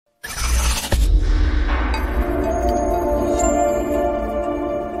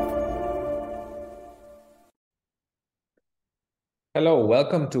Hello,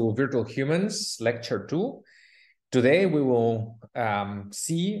 welcome to Virtual Humans Lecture 2. Today we will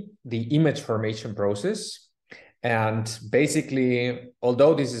see the image formation process. And basically,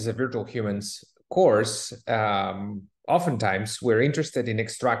 although this is a Virtual Humans course, oftentimes we're interested in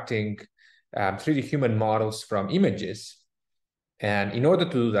extracting 3D human models from images. And in order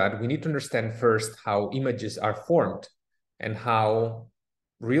to do that, we need to understand first how images are formed and how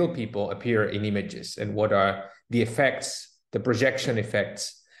real people appear in images and what are the effects, the projection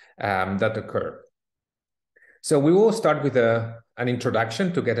effects that occur. So we will start with an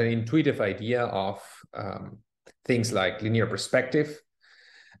introduction to get an intuitive idea of things like linear perspective.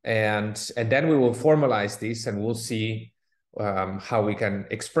 And then we will formalize this and we'll see how we can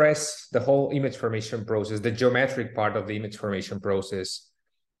express the whole image formation process, the geometric part of the image formation process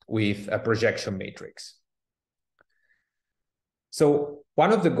with a projection matrix. So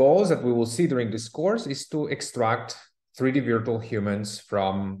one of the goals that we will see during this course is to extract 3D virtual humans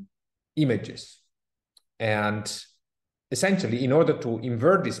from images. And essentially, in order to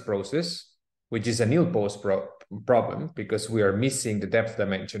invert this process, which is a nilpotent problem because we are missing the depth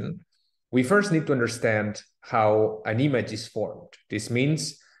dimension, we first need to understand how an image is formed. This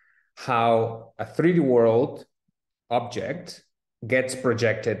means how a 3D world object gets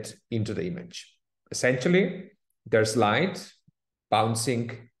projected into the image. Essentially, there's light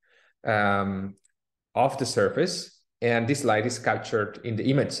bouncing off the surface, and this light is captured in the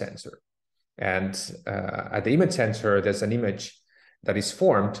image sensor. And at the image sensor, there's an image that is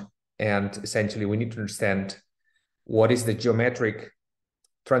formed. And essentially, we need to understand what is the geometric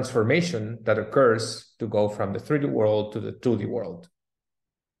transformation that occurs to go from the 3D world to the 2D world.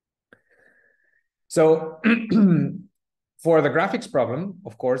 So for the graphics problem,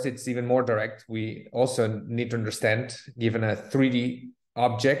 of course, it's even more direct. We also need to understand, given a 3D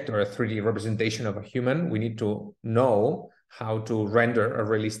object or a 3D representation of a human, we need to know how to render a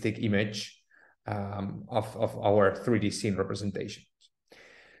realistic image of our 3D scene representation.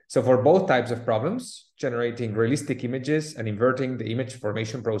 So for both types of problems, generating realistic images and inverting the image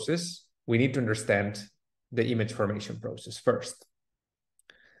formation process, we need to understand the image formation process first.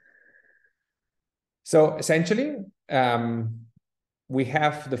 So essentially, we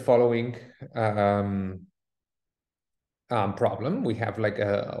have the following problem. We have like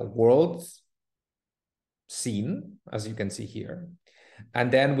a world scene, as you can see here.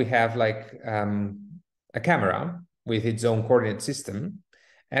 And then we have like a camera with its own coordinate system.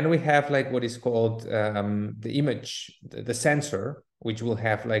 And we have like what is called the image, the sensor, which will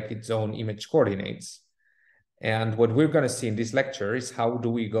have like its own image coordinates. And what we're going to see in this lecture is how do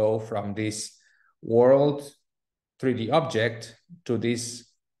we go from this world 3D object to these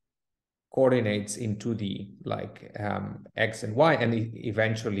coordinates in 2D, like X and Y, and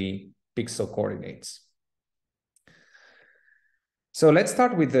eventually pixel coordinates. So let's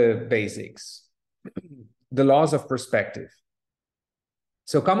start with the basics, the laws of perspective.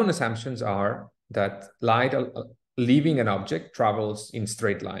 So common assumptions are that light leaving an object travels in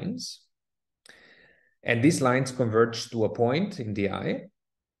straight lines, and these lines converge to a point in the eye.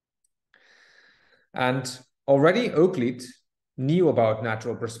 And already Euclid knew about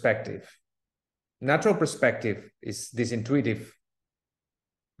natural perspective. Natural perspective is this intuitive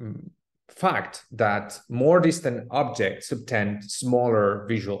fact that more distant objects subtend smaller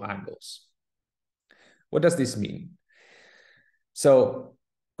visual angles. What does this mean? So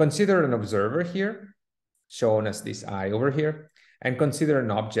consider an observer here, shown as this eye over here, and consider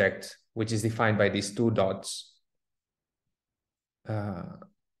an object which is defined by these two dots,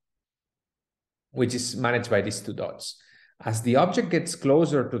 which is managed by these two dots. As the object gets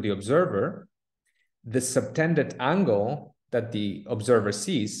closer to the observer, the subtended angle that the observer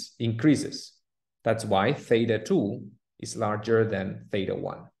sees increases. That's why theta 2 is larger than theta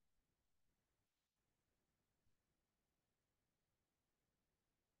 1.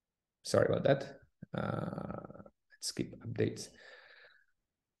 Sorry about that. Let's skip updates.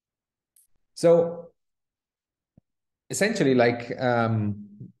 So essentially, like at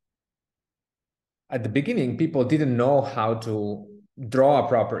the beginning, people didn't know how to draw a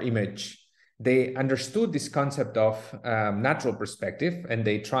proper image. They understood this concept of natural perspective, and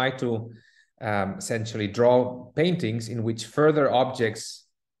they tried to essentially draw paintings in which further objects,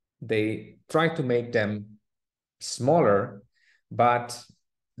 they try to make them smaller, but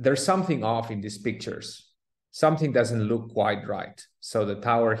there's something off in these pictures. Something doesn't look quite right. So the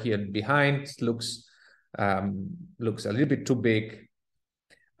tower here behind looks a little bit too big.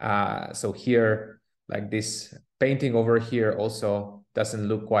 So here, like this painting over here also doesn't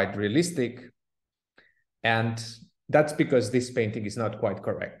look quite realistic. And that's because this painting is not quite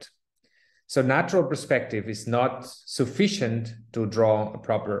correct. So natural perspective is not sufficient to draw a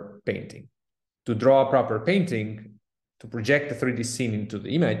proper painting. To draw a proper painting, to project the 3D scene into the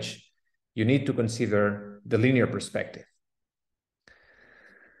image, you need to consider the linear perspective.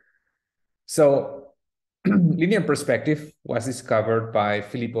 So linear perspective was discovered by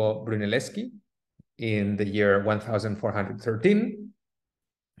Filippo Brunelleschi in the year 1413.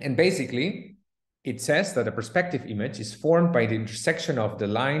 And basically, it says that a perspective image is formed by the intersection of the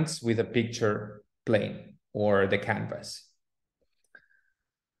lines with a picture plane or the canvas.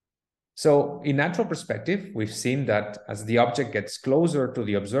 So in natural perspective, we've seen that as the object gets closer to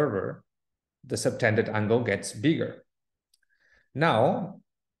the observer, the subtended angle gets bigger. Now,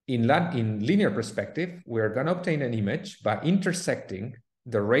 in linear perspective, we're going to obtain an image by intersecting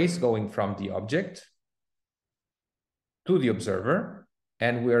the rays going from the object to the observer,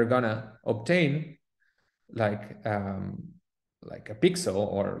 and we're going to obtain like a pixel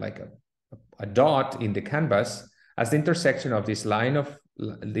or like a dot in the canvas as the intersection of this line of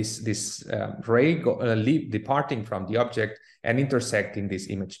this ray departing from the object and intersecting this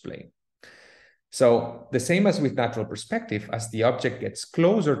image plane. So the same as with natural perspective, as the object gets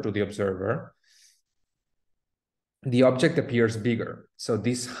closer to the observer, the object appears bigger. So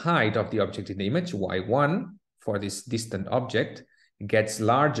this height of the object in the image, y1, for this distant object, gets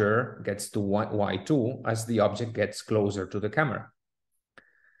larger, gets to y2 as the object gets closer to the camera.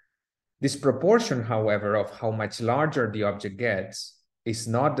 This proportion, however, of how much larger the object gets is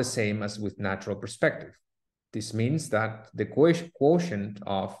not the same as with natural perspective. This means that the quotient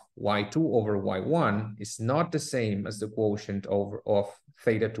of y2 over y1 is not the same as the quotient of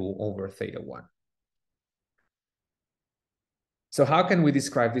theta2 over theta1. So how can we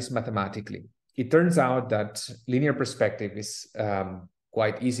describe this mathematically? It turns out that linear perspective is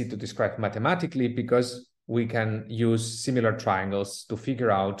quite easy to describe mathematically because we can use similar triangles to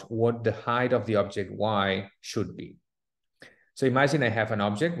figure out what the height of the object y should be. So imagine I have an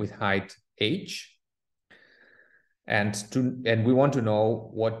object with height h, and we want to know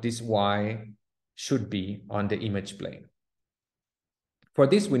what this y should be on the image plane. For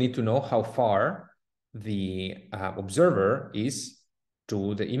this, we need to know how far the observer is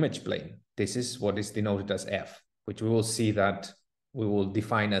to the image plane. This is what is denoted as f, which we will see that we will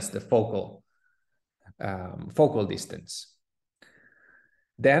define as the focal distance.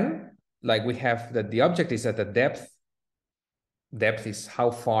 Then, like we have that the object is at a depth is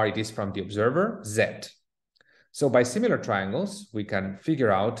how far it is from the observer, z. So by similar triangles, we can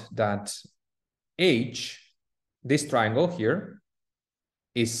figure out that h, this triangle here,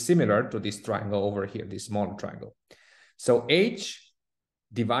 is similar to this triangle over here, this small triangle. So h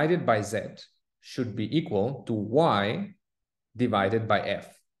divided by z should be equal to y divided by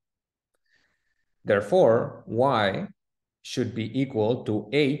f. Therefore, y should be equal to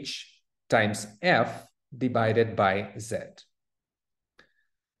h times f divided by z.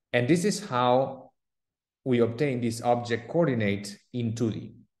 And this is how we obtain this object coordinate in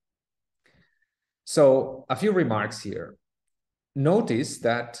 2D. So a few remarks here. Notice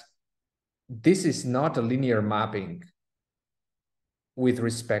that this is not a linear mapping with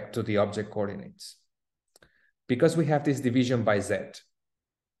respect to the object coordinates because we have this division by z.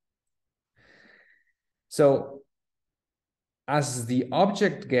 So as the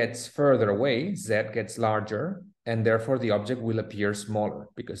object gets further away, z gets larger, and therefore the object will appear smaller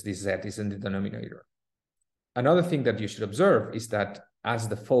because this z is in the denominator. Another thing that you should observe is that as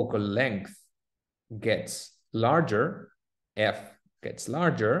the focal length gets larger, f gets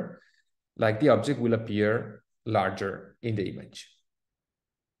larger, like the object will appear larger in the image.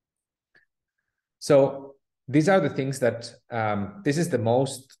 So these are the things that, this is the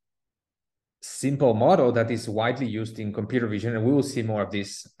most simple model that is widely used in computer vision, and we will see more of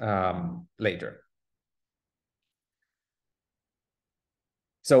this later.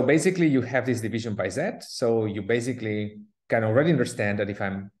 So basically you have this division by z, so you basically can already understand that if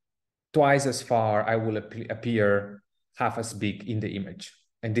I'm twice as far, I will appear half as big in the image.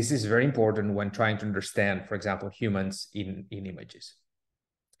 And this is very important when trying to understand, for example, humans in images.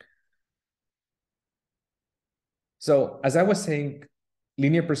 So as I was saying,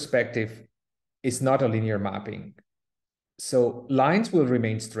 linear perspective is not a linear mapping. So lines will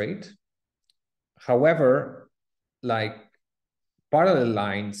remain straight. However, like parallel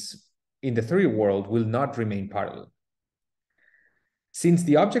lines in the 3D world will not remain parallel. Since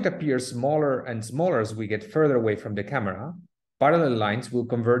the object appears smaller and smaller as we get further away from the camera, parallel lines will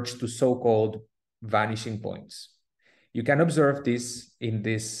converge to so-called vanishing points. You can observe this in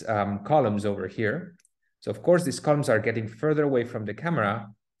these columns over here. So of course, these columns are getting further away from the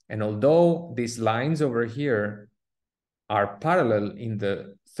camera. And although these lines over here are parallel in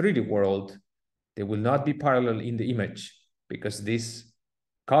the 3D world, they will not be parallel in the image because these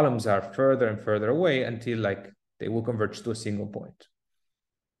columns are further and further away until like they will converge to a single point.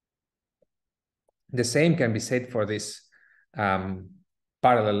 The same can be said for these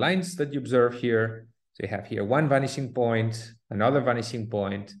parallel lines that you observe here. So you have here one vanishing point, another vanishing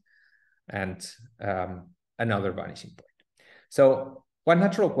point, and another vanishing point. So one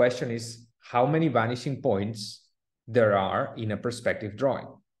natural question is how many vanishing points there are in a perspective drawing?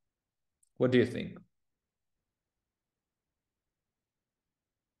 What do you think?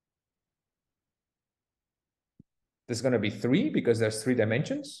 There's going to be 3 because there's 3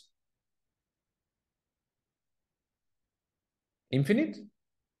 dimensions. Infinite?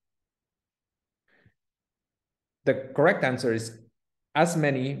 The correct answer is as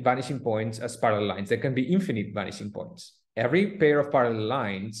many vanishing points as parallel lines. There can be infinite vanishing points. Every pair of parallel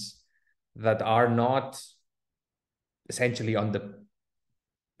lines that are not essentially on the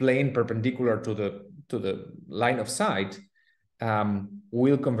plane perpendicular to the line of sight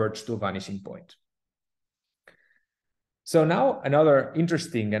will converge to a vanishing point. So now another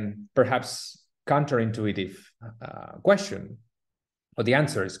interesting and perhaps counterintuitive question, or the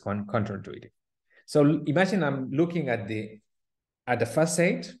answer is counterintuitive. So imagine I'm looking at the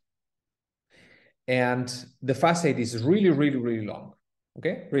facade, and the facade is really, really, really long.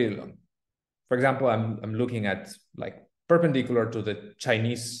 Okay, really long. For example, I'm looking at like perpendicular to the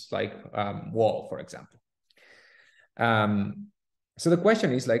Chinese like wall, for example. So the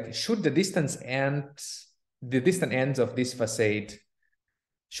question is like, should the distant ends of this facade,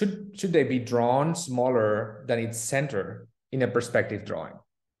 should they be drawn smaller than its center in a perspective drawing?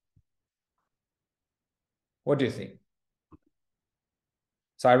 What do you think?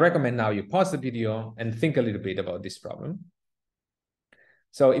 So I recommend now you pause the video and think a little bit about this problem.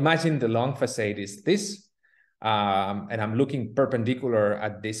 So imagine the long facade is this, and I'm looking perpendicular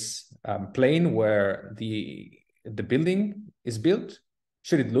at this plane where the building is built.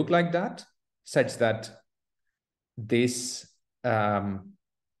 Should it look like that, such that this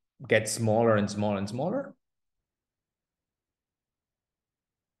gets smaller and smaller and smaller?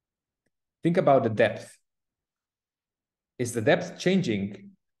 Think about the depth. Is the depth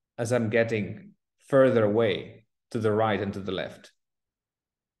changing as I'm getting further away to the right and to the left?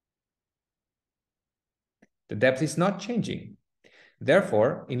 The depth is not changing.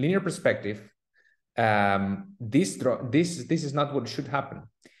 Therefore, in linear perspective, this is not what should happen.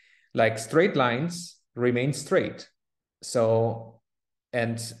 Like straight lines remain straight. So,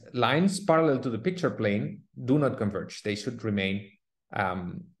 and lines parallel to the picture plane do not converge. They should remain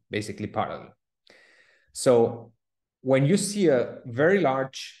basically parallel. So when you see a very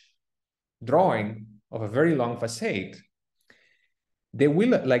large drawing of a very long facade, they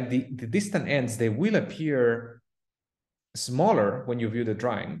will, like the distant ends, they will appear smaller when you view the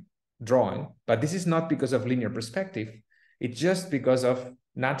drawing, but this is not because of linear perspective. It's just because of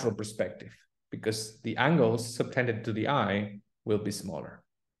natural perspective, because the angles subtended to the eye will be smaller.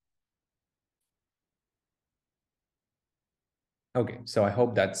 Okay, so I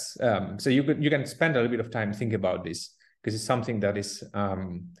hope that's, so you can spend a little bit of time thinking about this, because it's something that is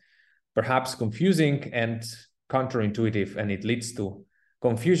perhaps confusing and counterintuitive, and it leads to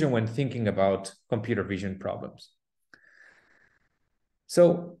confusion when thinking about computer vision problems.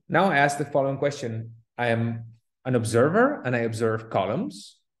 So now I ask the following question. I am an observer and I observe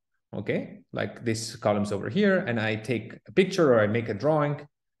columns, okay? Like these columns over here, and I take a picture or I make a drawing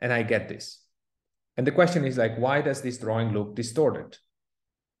and I get this. And the question is like, why does this drawing look distorted?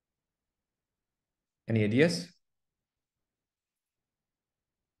 Any ideas?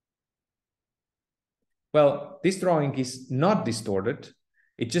 Well, this drawing is not distorted.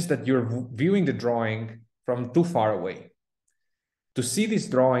 It's just that you're viewing the drawing from too far away. To see this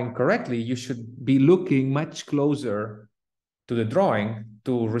drawing correctly, you should be looking much closer to the drawing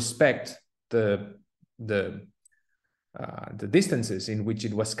to respect the distances in which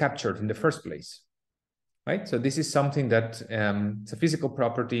it was captured in the first place, right? So this is something that it's a physical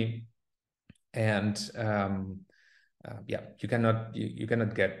property, and yeah, you cannot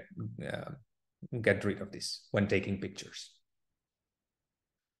get rid of this when taking pictures.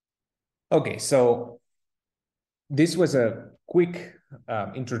 Okay, so this was a quick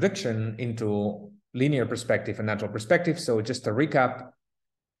introduction into linear perspective and natural perspective. So just a recap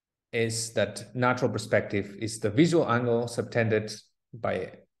is that natural perspective is the visual angle subtended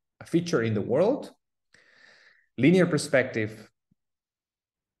by a feature in the world. Linear perspective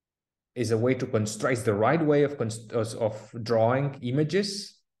is a way to construct the right way of drawing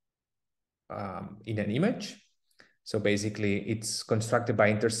images in an image. So basically, it's constructed by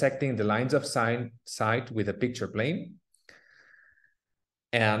intersecting the lines of sight with a picture plane.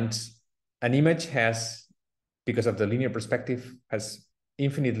 And an image has, because of the linear perspective, has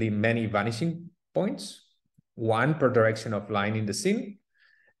infinitely many vanishing points, one per direction of line in the scene,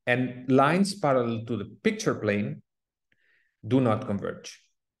 and lines parallel to the picture plane do not converge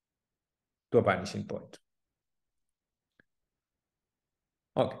to a vanishing point.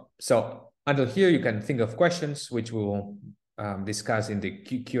 Okay, so until here, you can think of questions which we will discuss in the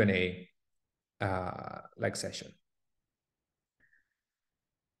Q&A session.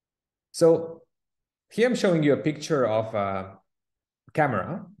 So here I'm showing you a picture of a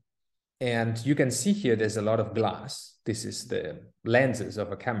camera, and you can see here there's a lot of glass. This is the lenses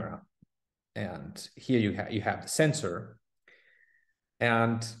of a camera, and here you have the sensor.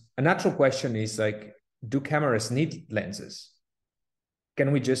 And a natural question is like, do cameras need lenses?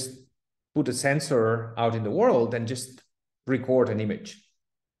 Can we just put a sensor out in the world and just record an image?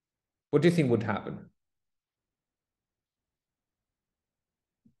 What do you think would happen?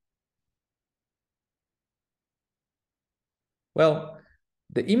 Well,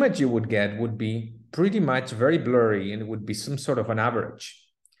 the image you would get would be pretty much very blurry, and it would be some sort of an average.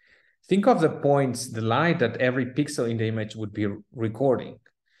 Think of the points, the light that every pixel in the image would be recording.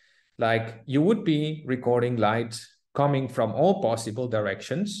 Like you would be recording light coming from all possible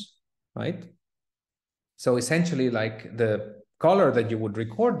directions, right? So essentially, like the color that you would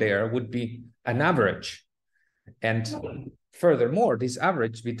record there would be an average. And furthermore, this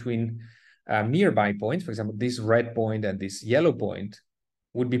average between nearby points, for example, this red point and this yellow point,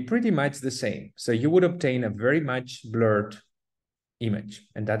 would be pretty much the same. So you would obtain a very much blurred image.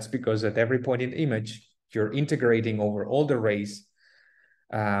 And that's because at every point in the image, you're integrating over all the rays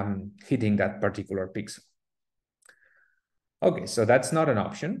hitting that particular pixel. Okay, so that's not an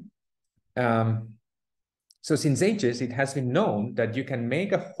option. So since ages, it has been known that you can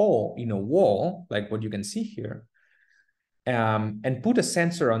make a hole in a wall, like what you can see here, and put a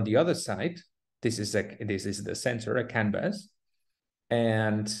sensor on the other side. This is the sensor, a canvas,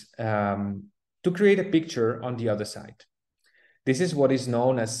 and to create a picture on the other side. This is what is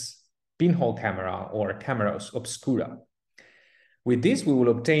known as pinhole camera or camera obscura. With this, we will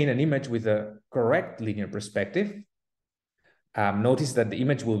obtain an image with a correct linear perspective. Notice that the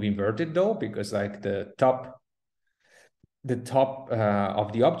image will be inverted though, because like the top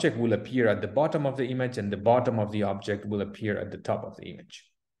of the object will appear at the bottom of the image, and the bottom of the object will appear at the top of the image.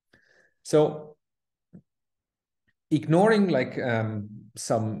 So ignoring like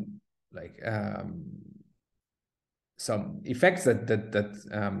some effects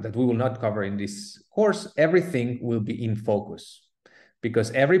that we will not cover in this course, everything will be in focus,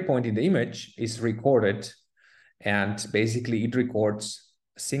 because every point in the image is recorded, and basically it records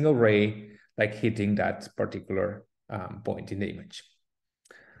a single ray like hitting that particular point in the image.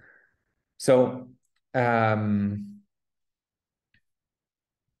 So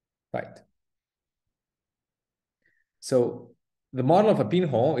right. So the model of a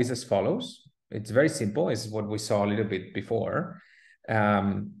pinhole is as follows. It's very simple. It's what we saw a little bit before.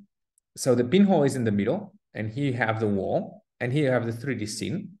 So the pinhole is in the middle, and here you have the wall, and here you have the 3D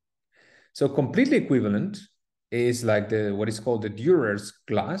scene. So completely equivalent is like what is called the Dürer's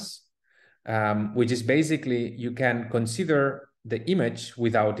glass, which is basically you can consider the image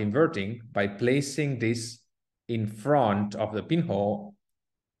without inverting by placing this in front of the pinhole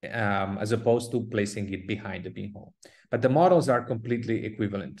as opposed to placing it behind the pinhole. But the models are completely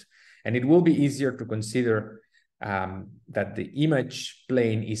equivalent, and it will be easier to consider that the image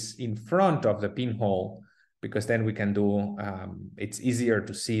plane is in front of the pinhole, because then we can do, it's easier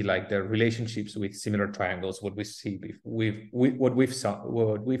to see like the relationships with similar triangles, what we see what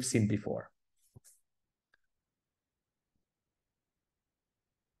we've seen before.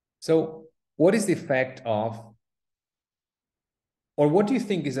 So what is the effect of, or what do you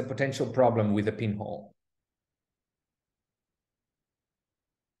think is a potential problem with a pinhole?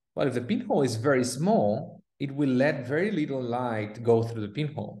 Well, if the pinhole is very small, it will let very little light go through the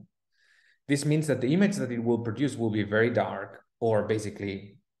pinhole. This means that the image that it will produce will be very dark or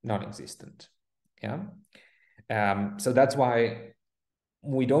basically non-existent. Yeah. So that's why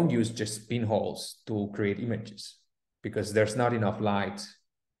we don't use just pinholes to create images, because there's not enough light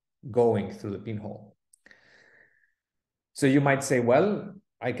going through the pinhole. So you might say, well,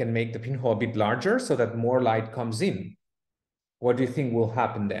 I can make the pinhole a bit larger so that more light comes in. What do you think will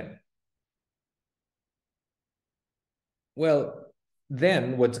happen then? Well,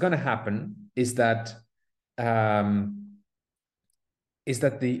 then what's going to happen is that the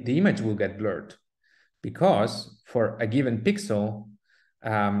image will get blurred, because for a given pixel,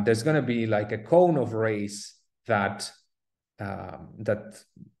 there's going to be like a cone of rays that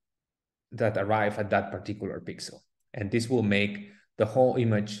arrive at that particular pixel, and this will make the whole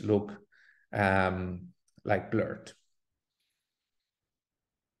image look like blurred.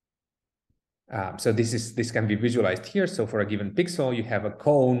 So this can be visualized here. So for a given pixel, you have a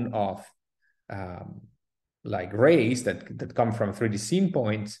cone of like rays that come from 3D scene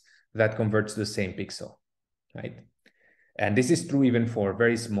points that converts to the same pixel, right? And this is true even for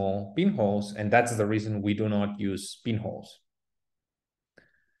very small pinholes, and that's the reason we do not use pinholes.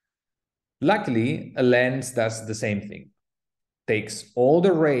 Luckily, a lens does the same thing. Takes all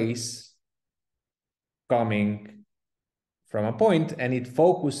the rays coming from a point and it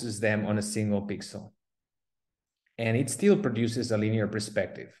focuses them on a single pixel. And it still produces a linear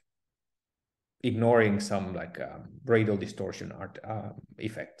perspective, ignoring some like radial distortion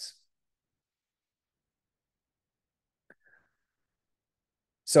effects.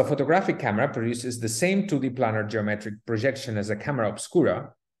 So photographic camera produces the same 2D planar geometric projection as a camera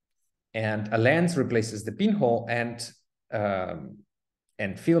obscura, and a lens replaces the pinhole, and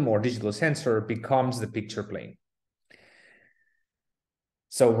film or digital sensor becomes the picture plane.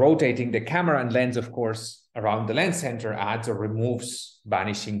 So rotating the camera and lens, of course, around the lens center adds or removes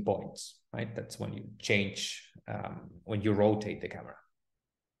vanishing points, right? That's when you change, when you rotate the camera.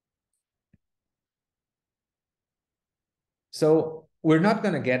 So we're not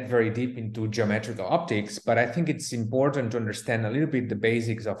going to get very deep into geometrical optics, but I think it's important to understand a little bit the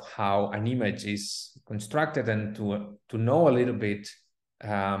basics of how an image is constructed and to know a little bit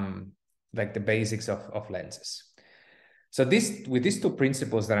like the basics of lenses. So with these two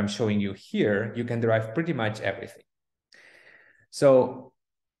principles that I'm showing you here, you can derive pretty much everything. So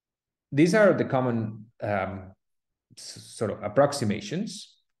these are the common sort of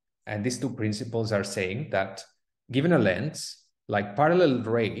approximations. And these two principles are saying that given a lens, like parallel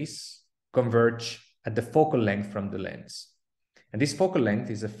rays converge at the focal length from the lens. And this focal length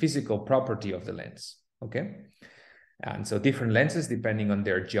is a physical property of the lens, okay? And so different lenses, depending on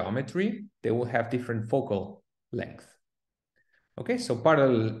their geometry, they will have different focal length. Okay, so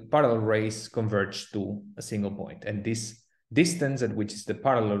parallel rays converge to a single point, and this distance at which the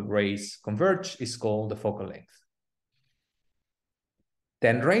parallel rays converge is called the focal length.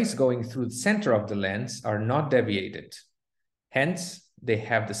 Then rays going through the center of the lens are not deviated. Hence, they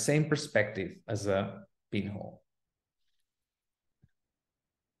have the same perspective as a pinhole.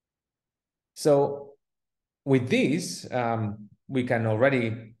 So with this, we can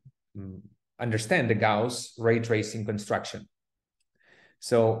already understand the Gauss ray tracing construction.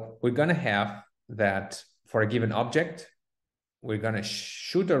 So we're going to have that for a given object, we're going to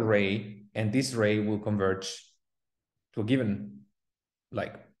shoot a ray, and this ray will converge to a given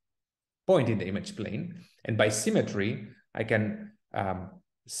like point in the image plane. And by symmetry, I can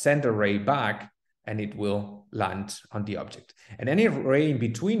send a ray back and it will land on the object. And any ray in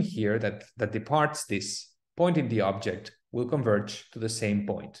between here that departs this point in the object will converge to the same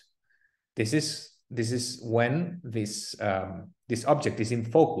point. This is when this object is in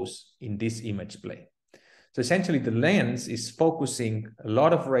focus in this image plane. So essentially the lens is focusing a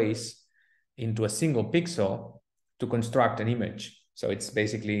lot of rays into a single pixel to construct an image. So it's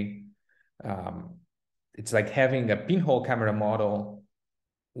basically, it's like having a pinhole camera model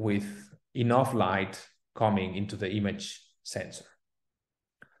with enough light coming into the image sensor.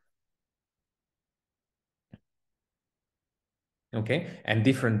 Okay, and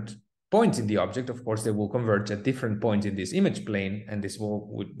different points in the object, of course, they will converge at different points in this image plane, and this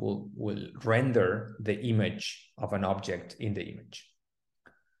will render the image of an object in the image.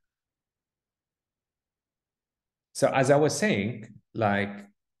 So as I was saying, like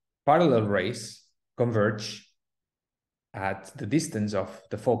parallel rays converge at the distance of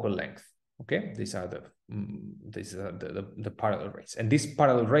the focal length. Okay, these are the parallel rays, and these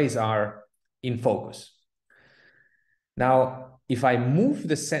parallel rays are in focus. Now, if I move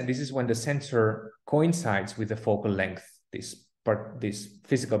the this is when the sensor coincides with the focal length, this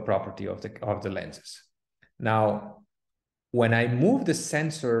physical property of the lenses. Now, when I move the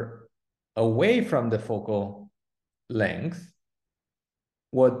sensor away from the focal length,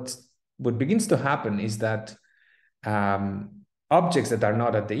 what begins to happen is that objects that are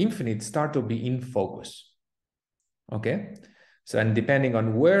not at the infinite start to be in focus. Okay, so and depending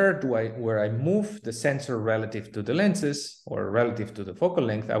on where I move the sensor relative to the lenses or relative to the focal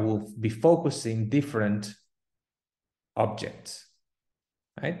length, I will be focusing different objects.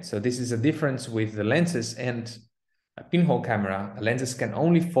 Right, so this is a difference with the lenses and a pinhole camera. Lenses can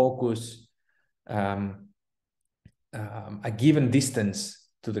only focus a given distance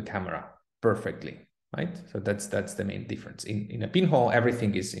to the camera perfectly, right? So that's the main difference. In a pinhole,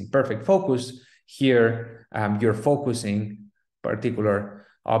 everything is in perfect focus. Here, you're focusing particular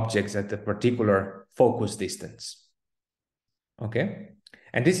objects at a particular focus distance. okay?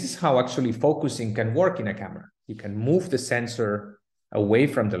 And this is how actually focusing can work in a camera. You can move the sensor away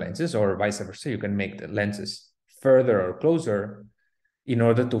from the lenses, or vice versa. You can make the lenses further or closer in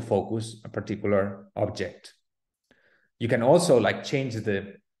order to focus a particular object. You can also like change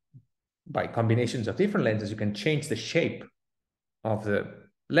by combinations of different lenses, you can change the shape of the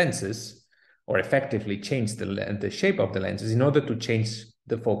lenses, or effectively change the shape of the lenses in order to change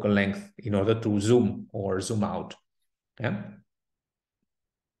the focal length, in order to zoom or zoom out. Yeah.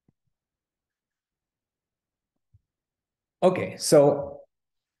 Okay, so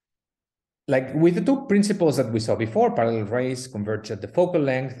like with the two principles that we saw before, parallel rays converge at the focal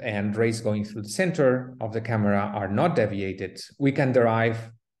length and rays going through the center of the camera are not deviated, we can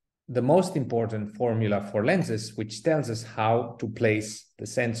derive the most important formula for lenses, which tells us how to place the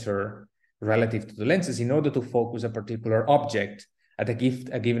sensor relative to the lenses in order to focus a particular object at a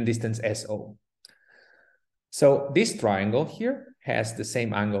given distance SO. So this triangle here has the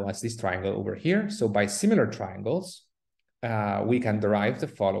same angle as this triangle over here. So by similar triangles, we can derive the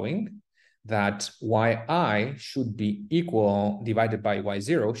following, that yi should be equal, divided by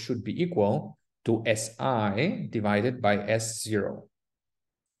y0 should be equal to Si divided by S0.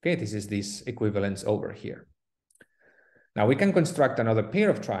 Okay, this is this equivalence over here. Now we can construct another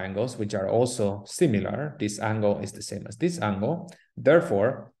pair of triangles which are also similar. This angle is the same as this angle.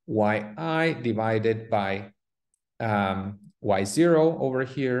 Therefore, yi divided by y0 over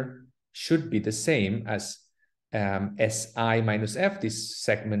here should be the same as Si minus f, this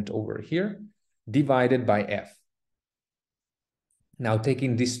segment over here, divided by f. Now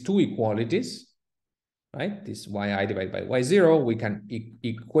taking these two equalities, right, this yi divided by y0, we can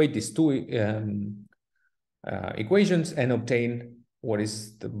equate these two equations and obtain what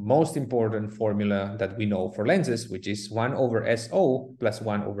is the most important formula that we know for lenses, which is 1 over SO plus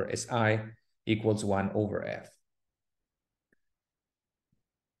 1 over SI equals 1 over f.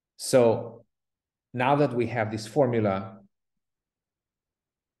 So now that we have this formula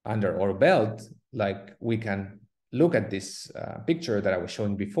under our belt, like we can look at this picture that I was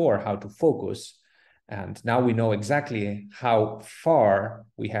showing before, how to focus. And now we know exactly how far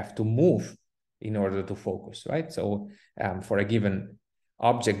we have to move in order to focus, right? So for a given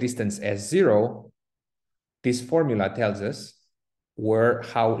object distance S0, this formula tells us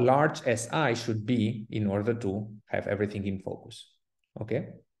how large Si should be in order to have everything in focus, okay?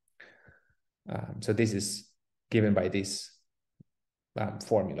 So this is given by this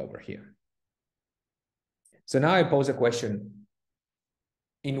formula over here. So now I pose a question.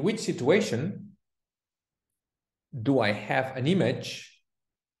 In which situation do I have an image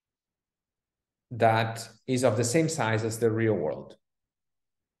that is of the same size as the real world?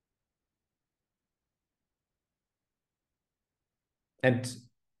 And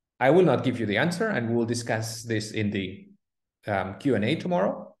I will not give you the answer, and we will discuss this in the Q&A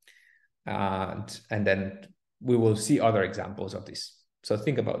tomorrow. And then we will see other examples of this. So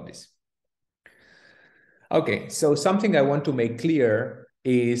think about this. Okay, so something I want to make clear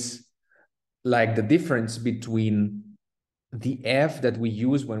is like the difference between the F that we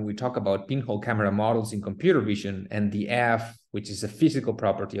use when we talk about pinhole camera models in computer vision and the F, which is a physical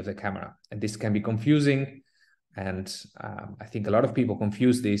property of the camera. And this can be confusing. And I think a lot of people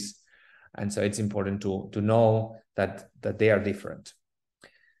confuse this. And so it's important to know that they are different.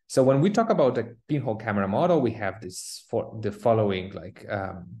 So when we talk about a pinhole camera model, we have the following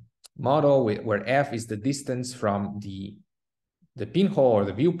model where F is the distance from the pinhole or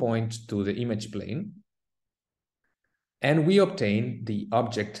the viewpoint to the image plane. And we obtain the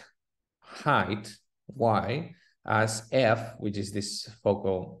object height, Y, as F, which is this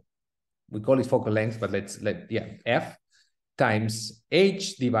focal, we call it focal length, but F times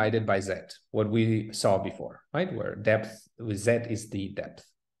H divided by Z, what we saw before, right? Where depth with Z is the depth.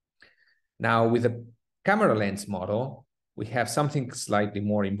 Now with a camera lens model, we have something slightly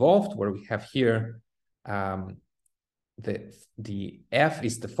more involved, where we have here the F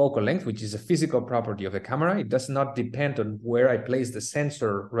is the focal length, which is a physical property of the camera. It does not depend on where I place the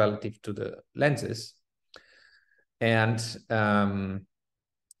sensor relative to the lenses. And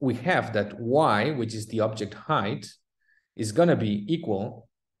we have that Y, which is the object height, is going to be equal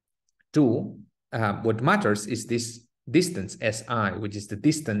to, what matters is this distance SI, which is the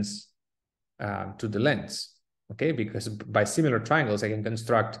distance to the lens, okay? Because by similar triangles, I can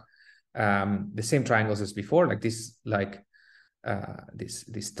construct the same triangles as before, like this,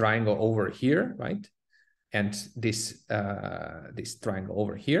 this triangle over here, right? And this triangle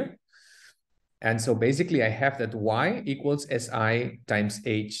over here. And so basically I have that Y equals SI times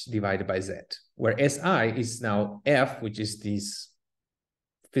H divided by Z, where SI is now F, which is this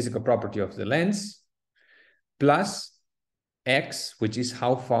physical property of the lens, plus x, which is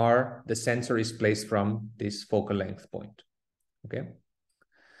how far the sensor is placed from this focal length point, okay?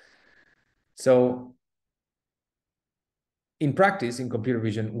 So in practice, in computer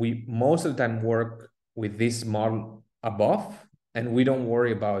vision, we most of the time work with this model above, and we don't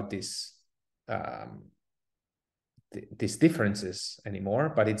worry about this, these differences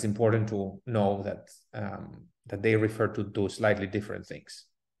anymore, but it's important to know that, that they refer to slightly different things.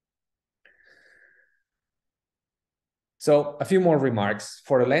 So a few more remarks.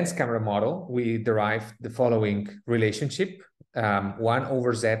 For the lens camera model, we derived the following relationship. 1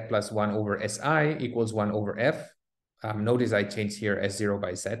 over Z plus 1 over SI equals 1 over F. Notice I changed here S0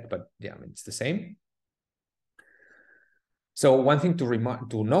 by Z, but yeah, I mean, it's the same. So one thing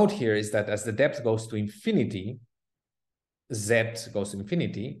to note here is that as the depth goes to infinity, Z goes to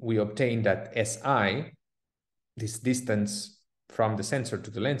infinity, we obtain that SI, this distance from the sensor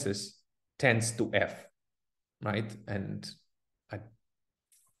to the lenses, tends to F, right? And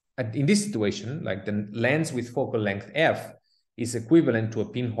in this situation, like the lens with focal length F is equivalent to a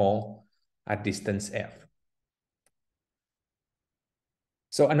pinhole at distance F.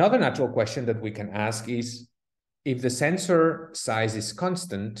 So another natural question that we can ask is, if the sensor size is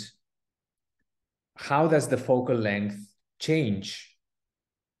constant, how does the focal length change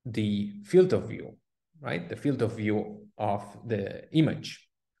the field of view, right? The field of view of the image.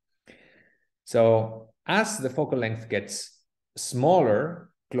 So as the focal length gets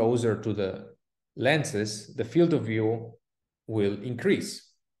smaller, closer to the lenses, the field of view will increase.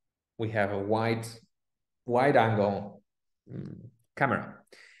 We have a wide angle camera.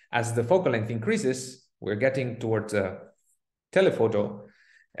 As the focal length increases, we're getting towards a telephoto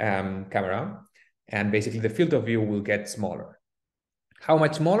camera, and basically the field of view will get smaller. How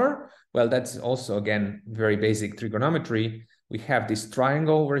much smaller? Well, that's also, again, very basic trigonometry. We have this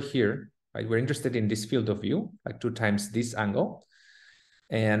triangle over here, right? We're interested in this field of view, like 2 times this angle.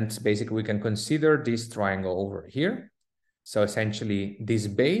 And basically we can consider this triangle over here. So essentially this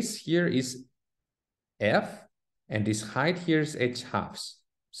base here is F, and this height here is h halves.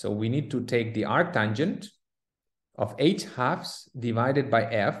 So we need to take the arctangent of h halves divided by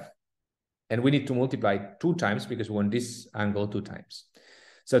F, and we need to multiply 2 times because we want this angle 2 times.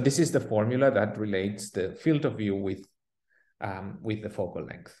 So this is the formula that relates the field of view with the focal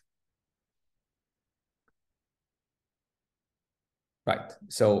length. Right.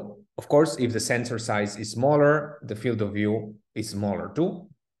 So of course, if the sensor size is smaller, the field of view is smaller too.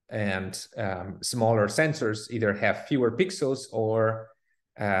 And smaller sensors either have fewer pixels or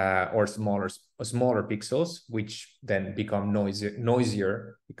smaller pixels, which then become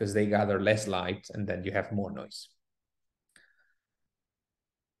noisier because they gather less light, and then you have more noise.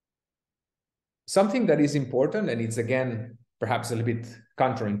 Something that is important, and it's again perhaps a little bit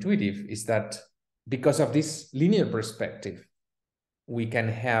counterintuitive, is that because of this linear perspective, we can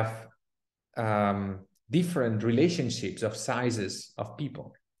have different relationships of sizes of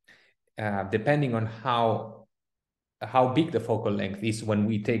people, depending on how big the focal length is when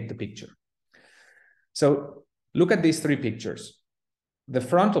we take the picture. So look at these 3 pictures. The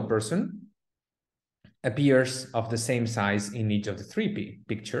frontal person appears of the same size in each of the 3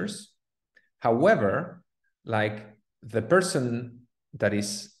 pictures. However, like the person that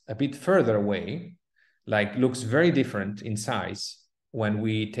is a bit further away, like looks very different in size when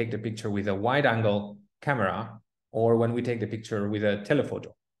we take the picture with a wide angle camera or when we take the picture with a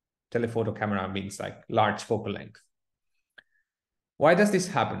telephoto. Telephoto camera means like large focal length. Why does this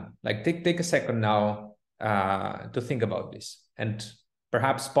happen? Like take a second now to think about this, and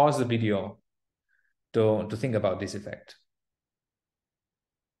perhaps pause the video to think about this effect.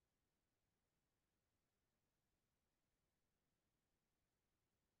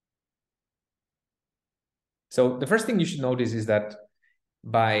 So the first thing you should notice is that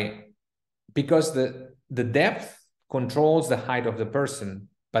because the depth controls the height of the person,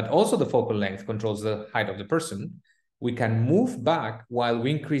 but also the focal length controls the height of the person, we can move back while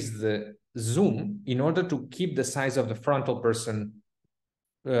we increase the zoom in order to keep the size of the frontal person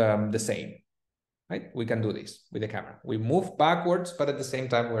the same, right? We can do this with the camera. We move backwards, but at the same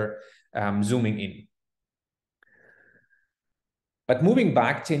time, we're zooming in. But moving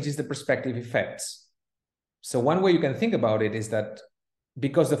back changes the perspective effects. So one way you can think about it is that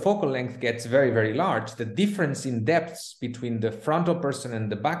because the focal length gets very, very large, the difference in depths between the frontal person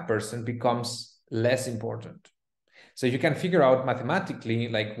and the back person becomes less important. So you can figure out mathematically,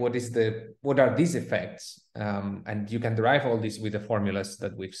 like what are these effects? And you can derive all this with the formulas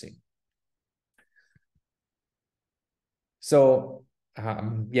that we've seen. So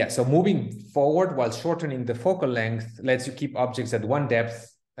so moving forward while shortening the focal length lets you keep objects at one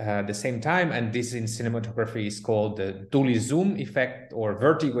depth the same time. And this in cinematography is called the dolly zoom effect or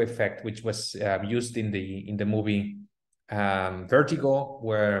vertigo effect, which was used in the movie Vertigo,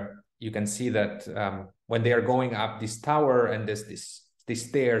 where you can see that when they are going up this tower and there's these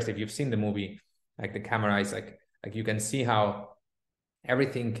stairs, if you've seen the movie, like the camera is like you can see how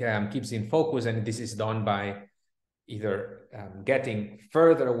everything keeps in focus, and this is done by either getting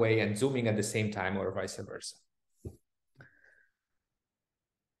further away and zooming at the same time or vice versa.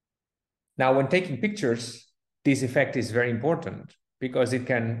 Now, when taking pictures, this effect is very important because it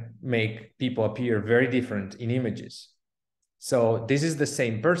can make people appear very different in images. So this is the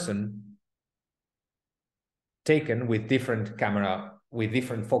same person taken with different camera, with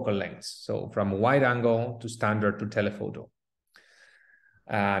different focal lengths. So from wide angle to standard to telephoto.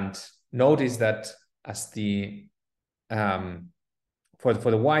 And notice that as the for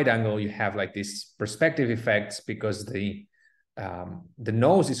the wide angle, you have like these perspective effects because the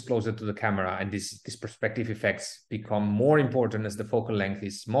nose is closer to the camera, and these perspective effects become more important as the focal length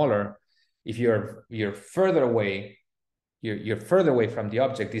is smaller. If you're further away, you're further away from the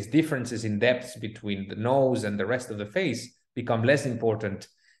object, these differences in depth between the nose and the rest of the face become less important,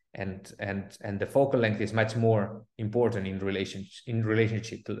 and the focal length is much more important in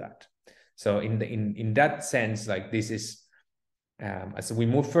relationship to that. So in that sense, like this is as we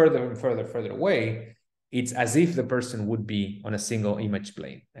move further and further away, it's as if the person would be on a single image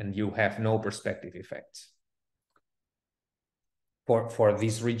plane and you have no perspective effects for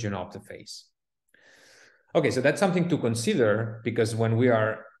this region of the face. Okay, so that's something to consider, because when we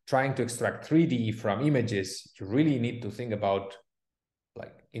are trying to extract 3D from images, you really need to think about,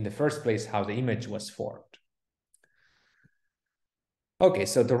 like, in the first place, how the image was formed. Okay,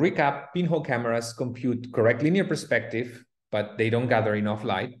 so to recap, pinhole cameras compute correct linear perspective, but they don't gather enough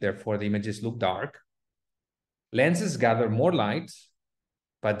light, therefore the images look dark. Lenses gather more light,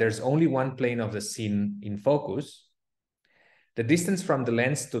 but there's only one plane of the scene in focus. The distance from the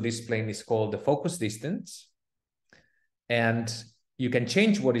lens to this plane is called the focus distance. And you can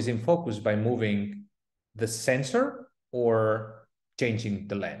change what is in focus by moving the sensor or changing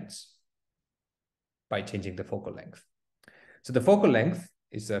the lens by changing the focal length. So the focal length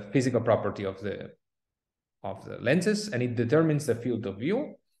is a physical property of the lenses, and it determines the field of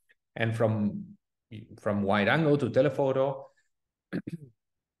view. And from wide angle to telephoto,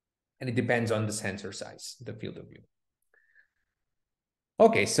 and it depends on the sensor size, the field of view.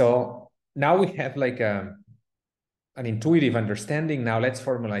 Okay, so now we have like an intuitive understanding. Now let's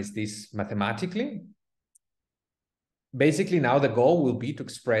formalize this mathematically. Basically, now the goal will be to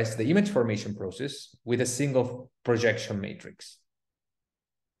express the image formation process with a single projection matrix.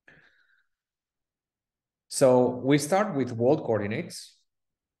 So we start with world coordinates.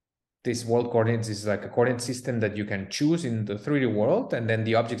 This world coordinates is like a coordinate system that you can choose in the 3D world, and then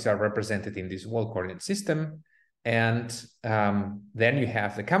the objects are represented in this world coordinate system. And then you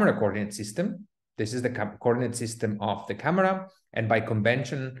have the camera coordinate system. This is the coordinate system of the camera. And by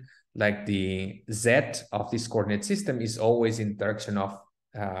convention, like the Z of this coordinate system is always in the direction of,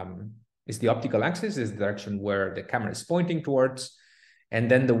 is the optical axis, is the direction where the camera is pointing towards.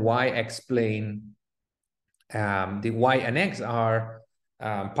 And then the Y-X plane, the Y and X are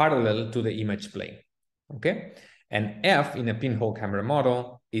parallel to the image plane, okay? And F in a pinhole camera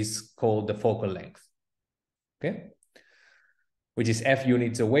model is called the focal length, okay? Which is F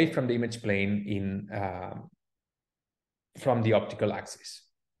units away from the image plane from the optical axis.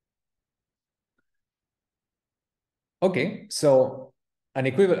 Okay, so an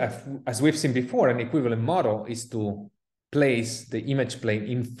equivalent, as we've seen before, an equivalent model is to place the image plane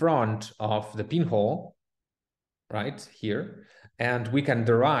in front of the pinhole, right here, and we can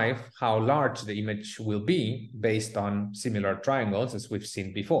derive how large the image will be based on similar triangles as we've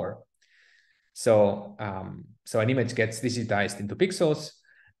seen before. So, so an image gets digitized into pixels,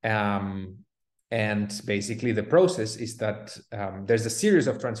 and basically the process is that there's a series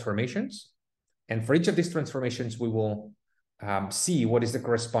of transformations, and for each of these transformations, we will see what is the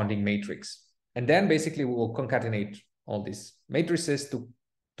corresponding matrix. And then basically we will concatenate all these matrices to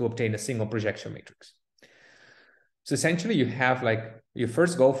obtain a single projection matrix. So essentially you have like, you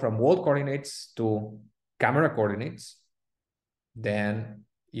first go from world coordinates to camera coordinates. Then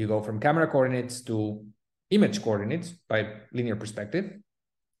you go from camera coordinates to image coordinates by linear perspective.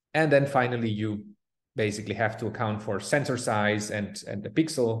 And then finally you basically have to account for sensor size and the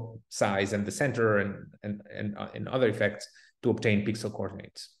pixel size and the center and other effects to obtain pixel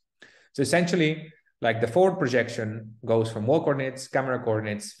coordinates. So essentially, like the forward projection goes from wall coordinates, camera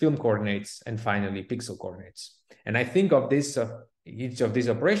coordinates, film coordinates, and finally pixel coordinates. And I think of this each of these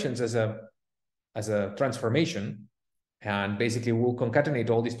operations as a transformation, And basically, we'll concatenate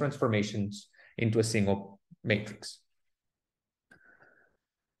all these transformations into a single matrix.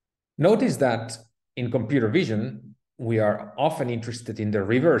 Notice that in computer vision, we are often interested in the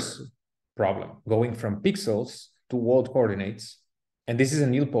reverse problem, going from pixels to world coordinates. And this is a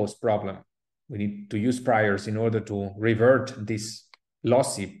nilpost problem. We need to use priors in order to revert this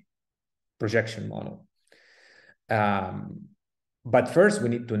lossy projection model. But first, we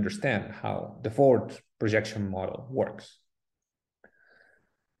need to understand how the forward projection model works.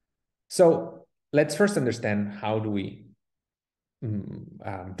 So let's first understand how do we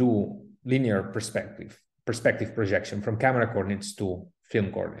do linear perspective projection from camera coordinates to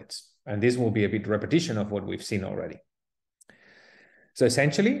film coordinates. And this will be a bit repetition of what we've seen already. So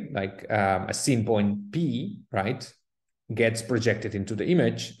essentially, like a scene point P, right, gets projected into the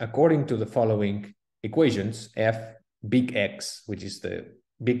image according to the following equations: F big X, which is the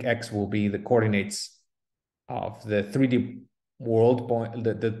big X will be the coordinates of the 3D world point,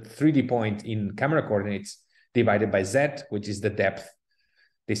 the 3D point in camera coordinates, divided by Z, which is the depth.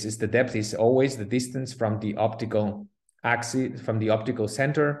 This is the depth is always the distance from the optical axis, from the optical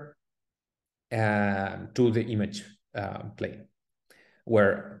center to the image plane,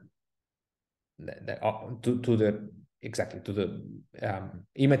 where to the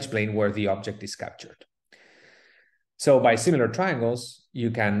image plane where the object is captured. So by similar triangles,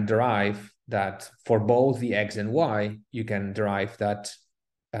 you can derive that for both the X and Y, you can derive that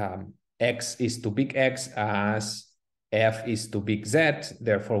X is to big X as F is to big Z.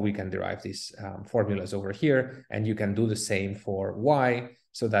 Therefore, we can derive these formulas over here, and you can do the same for Y.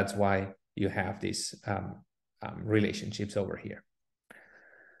 So that's why you have these relationships over here.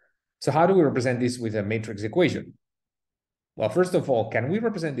 So how do we represent this with a matrix equation? Well, first of all, can we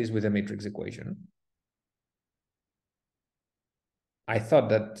represent this with a matrix equation? I thought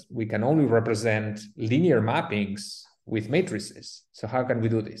that we can only represent linear mappings with matrices. So how can we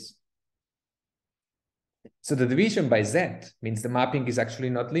do this? So the division by Z means the mapping is actually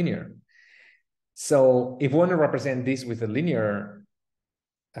not linear. So if we want to represent this with a linear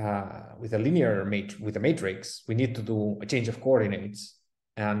matrix, we need to do a change of coordinates,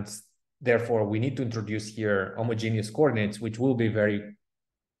 and therefore we need to introduce here homogeneous coordinates, which will be very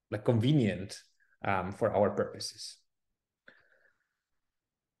convenient for our purposes.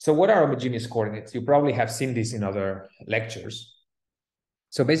 So what are homogeneous coordinates? You probably have seen this in other lectures.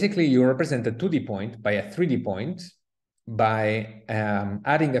 So basically, you represent a 2D point by a 3D point by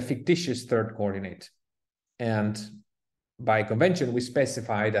adding a fictitious third coordinate. And by convention, we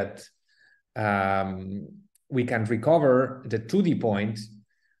specify that we can recover the 2D point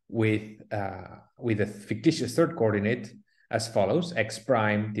with a fictitious third coordinate as follows: X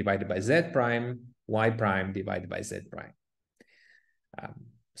prime divided by Z prime, Y prime divided by Z prime.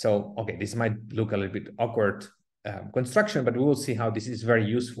 So, okay, this might look a little bit awkward construction, but we will see how this is very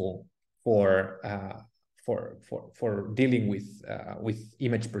useful for dealing with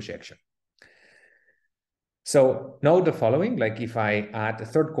image projection. So note the following: like if I add a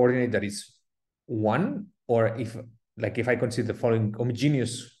third coordinate that is 1, or if I consider the following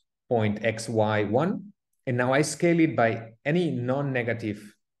homogeneous point x, y, 1, and now I scale it by any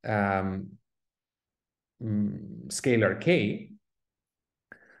non-negative scalar k,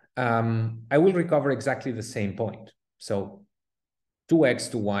 I will recover exactly the same point. So 2x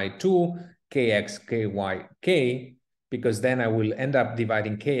to y 2, kx, ky, k, because then I will end up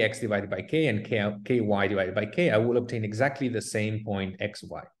dividing kx divided by k and ky divided by k. I will obtain exactly the same point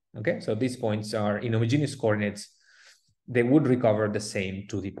xy. Okay, so these points are in homogeneous coordinates. They would recover the same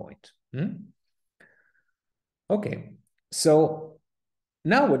 2D point. Okay, so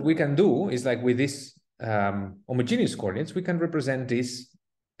now what we can do is, like with this homogeneous coordinates, we can represent this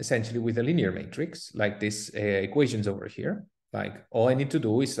essentially with a linear matrix, like these equations over here. Like all I need to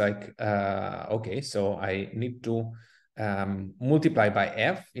do is okay, so I need to multiply by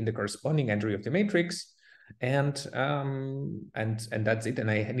f in the corresponding entry of the matrix, and that's it.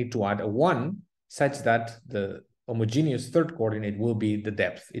 And I need to add a 1 such that the homogeneous third coordinate will be the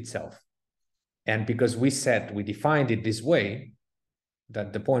depth itself. And because we defined it this way,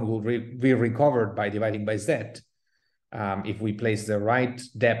 that the point will be recovered by dividing by z, if we place the right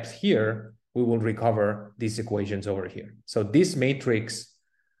depth here, we will recover these equations over here. So this matrix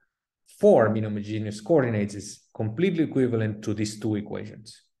form in homogeneous coordinates is completely equivalent to these two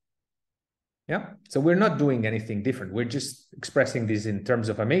equations. Yeah, so we're not doing anything different. We're just expressing this in terms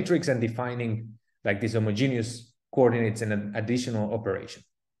of a matrix and defining like these homogeneous coordinates in an additional operation.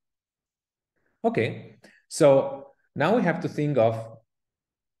 Okay, so now we have to think of,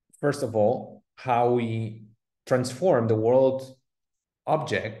 first of all, how we transform the world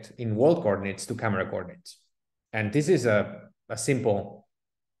object in world coordinates to camera coordinates. And this is a simple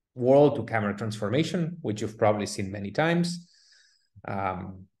world to camera transformation, which you've probably seen many times.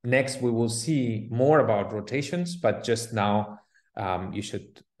 Next, we will see more about rotations, but just now you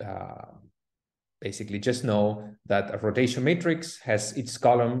should basically just know that a rotation matrix has its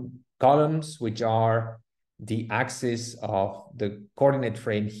columns, which are the axis of the coordinate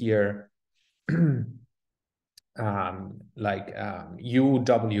frame here,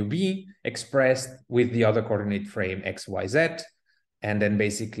 UWB expressed with the other coordinate frame XYZ. And then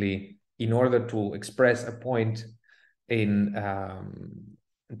basically, in order to express a point in,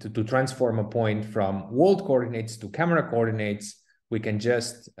 to transform a point from world coordinates to camera coordinates, we can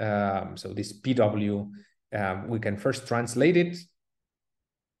just, so this PW, we can first translate it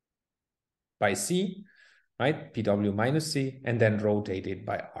by C, right? PW minus C, and then rotate it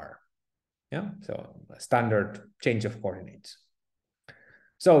by R. Yeah, so a standard change of coordinates.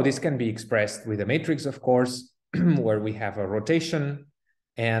 So this can be expressed with a matrix, of course, where we have a rotation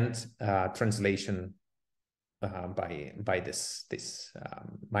and translation by this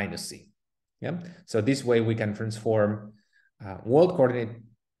minus C. Yeah, so this way we can transform world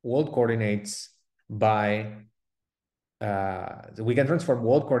coordinates by we can transform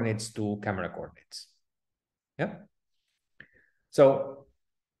world coordinates to camera coordinates. Yeah. So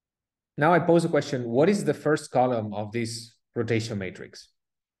now I pose a question: what is the first column of this rotation matrix?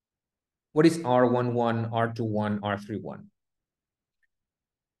 What is R11, R21, R31?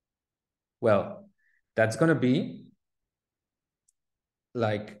 Well, that's going to be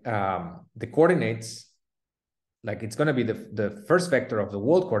like the coordinates, like it's going to be the first vector of the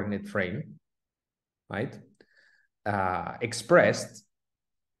world coordinate frame, right? Expressed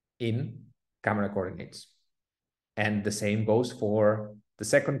in camera coordinates. And the same goes for the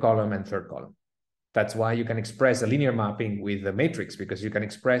second column and third column. That's why you can express a linear mapping with a matrix, because you can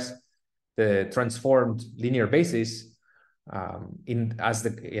express the transformed linear basis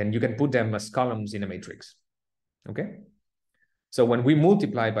and you can put them as columns in a matrix. Okay. So when we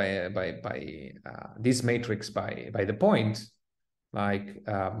multiply by this matrix by the point, like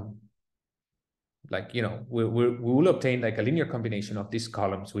you know, we will obtain like a linear combination of these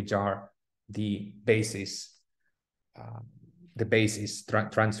columns, which are the basis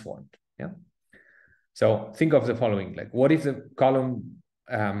transformed. Yeah. So think of the following: like, what if the column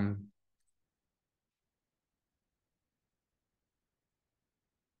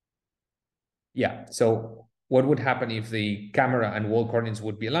yeah, so what would happen if the camera and world coordinates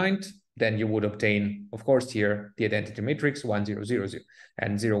would be aligned? Then you would obtain, of course, here the identity matrix 1, 0, 0, 0,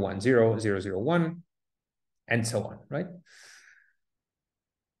 and 0, 1, 0, 0, 0, 1, and so on, right?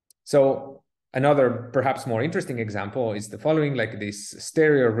 So another perhaps more interesting example is the following: like this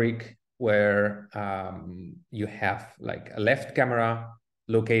stereo rig where you have like a left camera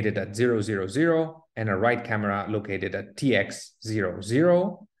located at 0, 0, 0 and a right camera located at TX 0,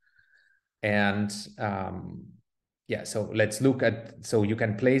 0. And yeah, so let's look at, so you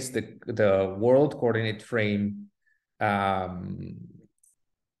can place the world coordinate frame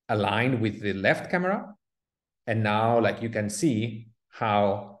aligned with the left camera. And now like you can see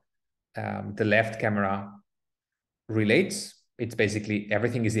how the left camera relates. It's basically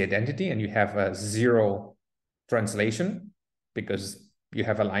everything is the identity, and you have a zero translation because you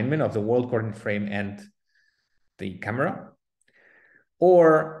have alignment of the world coordinate frame and the camera.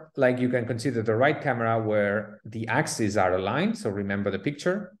 Or like you can consider the right camera where the axes are aligned. So remember the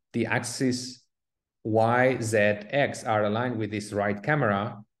picture, the axis Y, Z, X are aligned with this right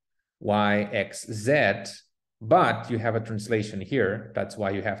camera, Y, X, Z, but you have a translation here. That's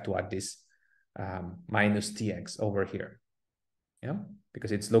why you have to add this minus TX over here. Yeah,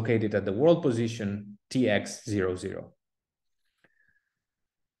 because it's located at the world position TX 0, 0.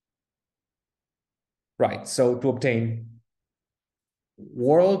 Right, so to obtain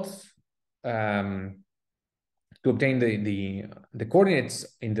world, to obtain the coordinates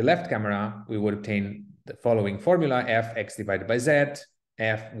in the left camera, we would obtain the following formula: Fx divided by Z,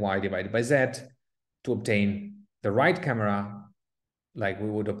 Fy divided by Z. To obtain the right camera, like we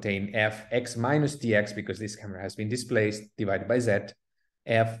would obtain Fx minus Tx, because this camera has been displaced, divided by Z,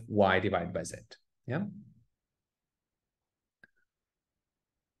 Fy divided by Z. Yeah.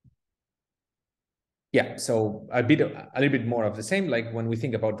 Yeah, so a little bit more of the same. Like when we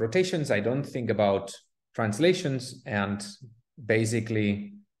think about rotations, I don't think about translations, and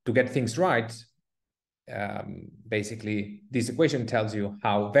basically to get things right, basically this equation tells you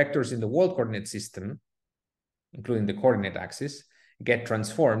how vectors in the world coordinate system, including the coordinate axis, get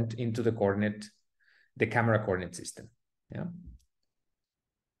transformed into the camera coordinate system. Yeah.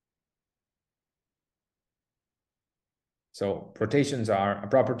 So rotations are a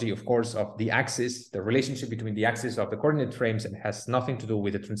property, of course, of the axis, the relationship between the axis of the coordinate frames, and has nothing to do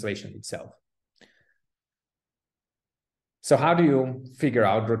with the translation itself. So how do you figure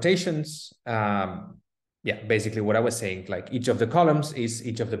out rotations? Yeah, basically what I was saying, like each of the columns is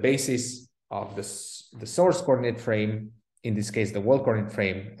each of the bases of the source coordinate frame, in this case, the world coordinate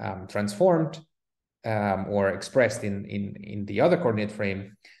frame, transformed or expressed in the other coordinate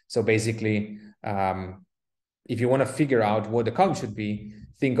frame. So basically, if you want to figure out what the column should be,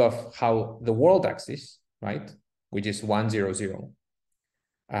 think of how the world axis, right, which is 1, 0, 0,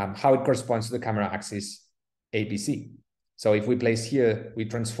 how it corresponds to the camera axis ABC. So if we place here, we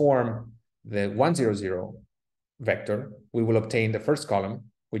transform the 1, 0, 0 vector, we will obtain the first column,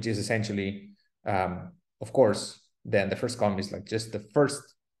 which is essentially, of course, then the first column is like just the first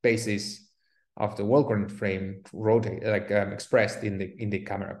basis of the world coordinate frame rotate, like expressed in the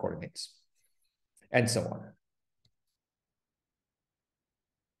camera coordinates, and so on.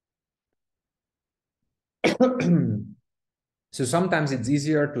 So sometimes it's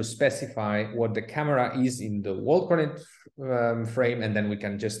easier to specify what the camera is in the world coordinate frame, and then we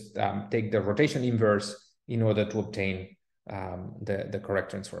can just take the rotation inverse in order to obtain the correct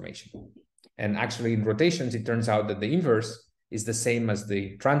transformation. And actually in rotations, it turns out that the inverse is the same as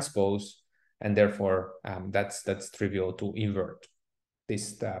the transpose, and therefore that's trivial to invert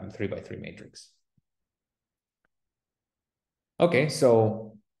this 3x3 matrix. Okay,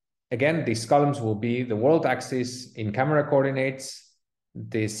 so again, these columns will be the world axis in camera coordinates.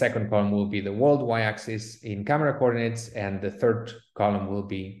 The second column will be the world y-axis in camera coordinates, and the third column will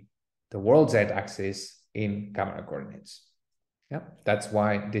be the world z-axis in camera coordinates. Yeah, that's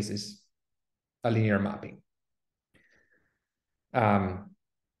why this is a linear mapping.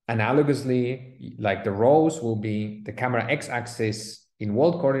 Analogously, like the rows will be the camera x-axis in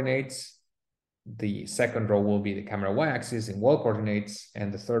world coordinates, the second row will be the camera y-axis in world coordinates,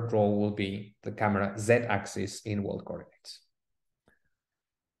 and the third row will be the camera z-axis in world coordinates.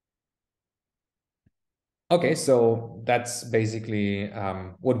 Okay, so that's basically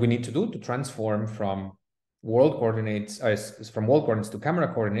what we need to do to transform from world coordinates, to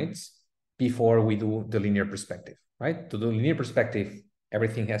camera coordinates before we do the linear perspective, right? To do linear perspective,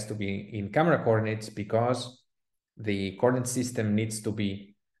 everything has to be in camera coordinates because the coordinate system needs to be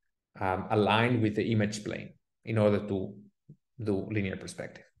aligned with the image plane in order to do linear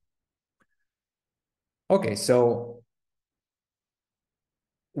perspective. Okay, so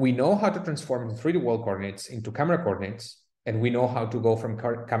we know how to transform the 3D world coordinates into camera coordinates, and we know how to go from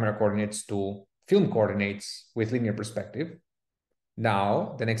camera coordinates to film coordinates with linear perspective.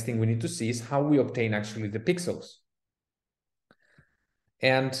 Now, the next thing we need to see is how we obtain actually the pixels.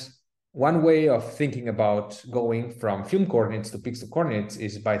 And one way of thinking about going from film coordinates to pixel coordinates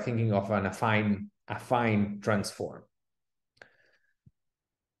is by thinking of an affine transform.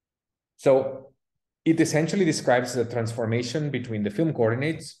 So it essentially describes the transformation between the film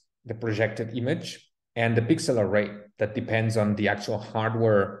coordinates, the projected image, and the pixel array that depends on the actual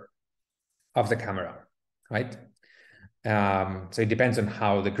hardware of the camera, right? So it depends on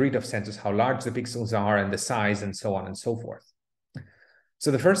how the grid of sensors, how large the pixels are, and the size, and so on and so forth. So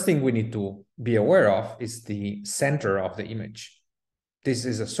the first thing we need to be aware of is the center of the image. This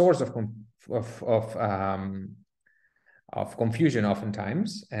is a source of confusion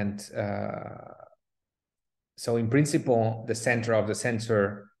oftentimes, and so in principle, the center of the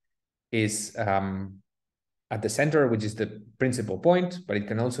sensor is at the center, which is the principal point, but it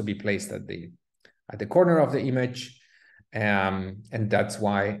can also be placed at the corner of the image, and that's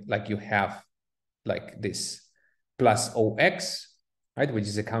why like you have like this plus OX, right, which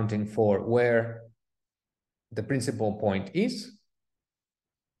is accounting for where the principal point is.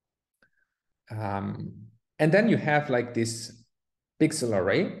 And then you have like this pixel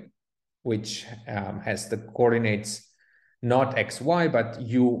array, which has the coordinates not x, y, but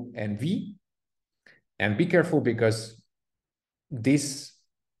u and v. And be careful because this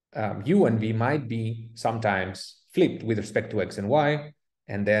u and v might be sometimes flipped with respect to x and y.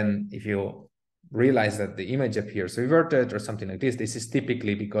 And then if you realize that the image appears reverted or something like this, this is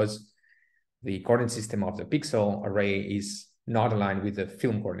typically because the coordinate system of the pixel array is not aligned with the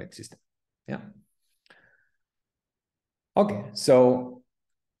film coordinate system. Yeah. Okay, so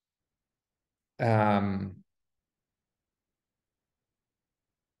yeah,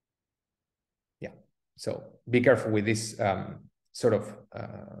 so be careful with this sort of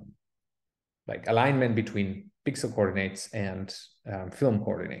like alignment between pixel coordinates and film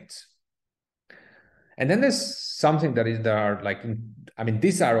coordinates. And then there's something that are like, I mean,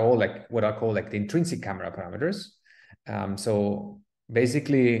 these are all like what I call like the intrinsic camera parameters. So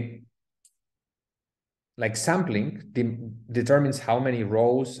basically, like sampling determines how many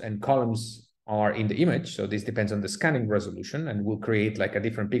rows and columns are in the image. So this depends on the scanning resolution, and we'll create like a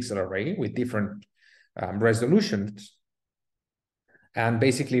different pixel array with different resolutions. And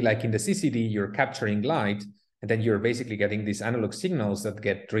basically, like in the CCD, you're capturing light, and then you're basically getting these analog signals that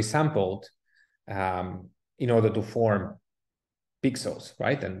get resampled in order to form pixels,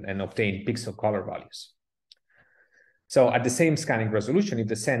 right? And obtain pixel color values. So at the same scanning resolution, if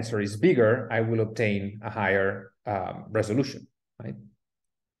the sensor is bigger, I will obtain a higher resolution, right?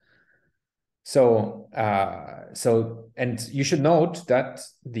 So, and you should note that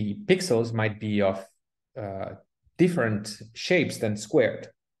the pixels might be of different shapes than squared.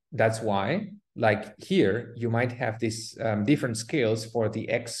 That's why, like here, you might have these different scales for the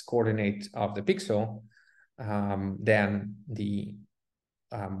x coordinate of the pixel than the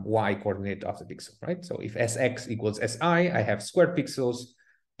y coordinate of the pixel, right? So if Sx equals Si, I have squared pixels,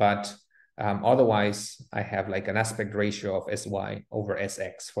 but otherwise I have like an aspect ratio of Sy over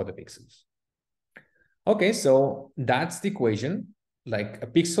Sx for the pixels. Okay, so that's the equation, like a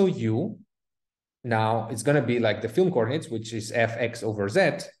pixel u. Now it's going to be like the film coordinates, which is Fx over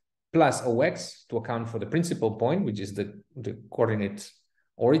Z, plus Ox to account for the principal point, which is the coordinate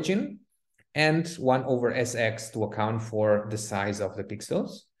origin, and 1 over Sx to account for the size of the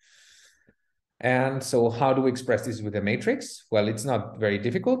pixels. And so how do we express this with a matrix? Well, it's not very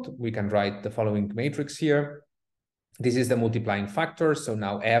difficult. We can write the following matrix here. This is the multiplying factor. So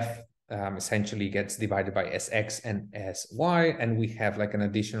now F essentially gets divided by Sx and Sy, and we have like an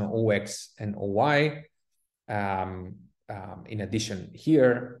additional Ox and Oy in addition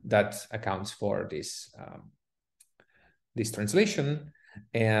here that accounts for this, this translation.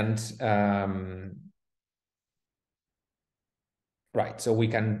 And right, so we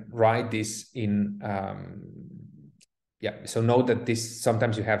can write this in, yeah, so note that this,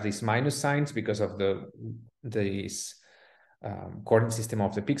 sometimes you have these minus signs because of this coordinate system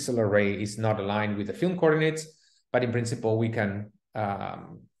of the pixel array is not aligned with the film coordinates, but in principle, we can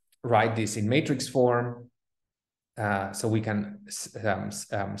write this in matrix form. So we can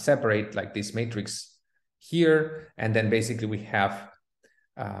separate like this matrix here, and then basically we have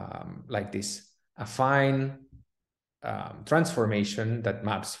like this affine transformation that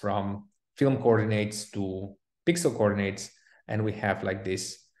maps from film coordinates to pixel coordinates, and we have like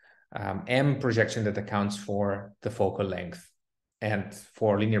this M projection that accounts for the focal length and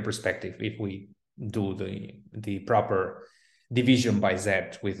for linear perspective if we do the proper division by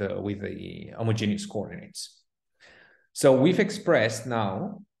Z with the homogeneous coordinates. So we've expressed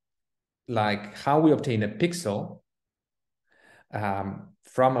now like how we obtain a pixel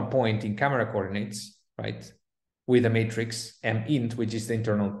from a point in camera coordinates, right, with a matrix M-int, which is the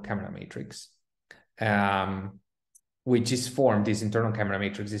internal camera matrix, which is formed, this internal camera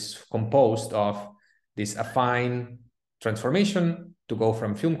matrix is composed of this affine transformation to go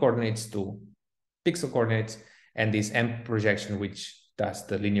from film coordinates to pixel coordinates, and this M projection, which does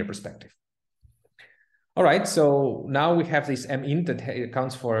the linear perspective. All right, so now we have this M-int that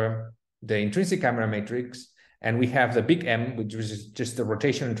accounts for the intrinsic camera matrix, and we have the big M, which is just the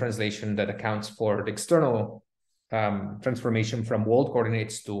rotation and translation that accounts for the external transformation from world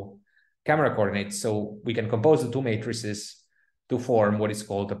coordinates to camera coordinates. So we can compose the two matrices to form what is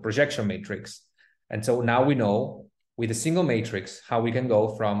called a projection matrix. And so now we know with a single matrix how we can go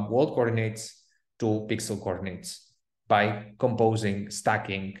from world coordinates to pixel coordinates by composing,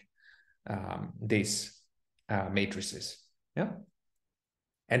 stacking these matrices. Yeah.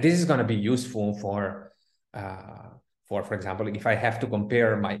 And this is going to be useful for example, if I have to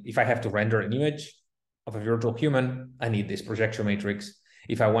compare if I have to render an image of a virtual human, I need this projection matrix.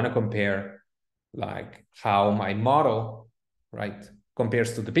 If I want to compare like how my model, right,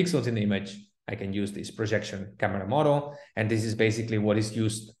 compares to the pixels in the image, I can use this projection camera model. And this is basically what is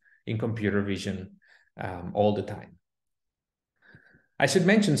used in computer vision all the time. I should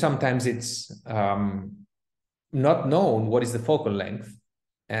mention sometimes it's not known what is the focal length.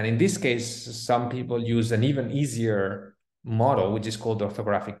 And in this case, some people use an even easier model, which is called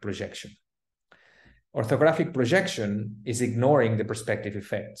orthographic projection. Orthographic projection is ignoring the perspective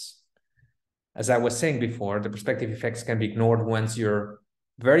effects. As I was saying before, the perspective effects can be ignored once you're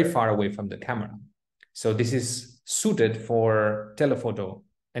very far away from the camera. So this is suited for telephoto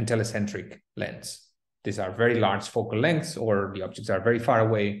and telecentric lens. These are very large focal lengths, or the objects are very far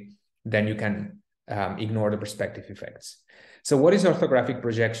away, then you can ignore the perspective effects. So what is orthographic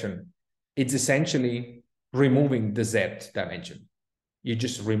projection? It's essentially removing the Z dimension. You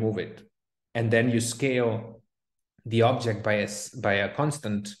just remove it. And then you scale the object by a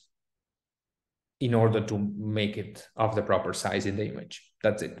constant in order to make it of the proper size in the image.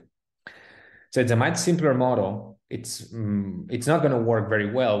 That's it. So it's a much simpler model. It's not going to work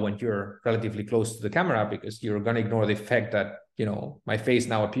very well when you're relatively close to the camera, because you're going to ignore the fact that, you know, my face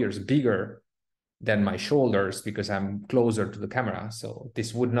now appears bigger than my shoulders because I'm closer to the camera. So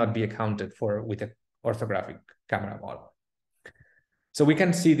this would not be accounted for with an orthographic camera model. So we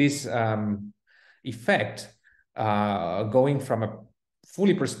can see this effect going from a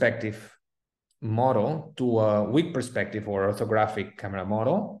fully perspective model to a weak perspective or orthographic camera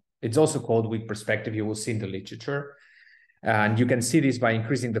model. It's also called weak perspective. You will see in the literature. And you can see this by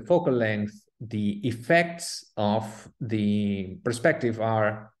increasing the focal length. The effects of the perspective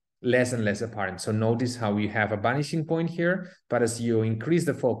are less and less apparent. So notice how we have a vanishing point here, but as you increase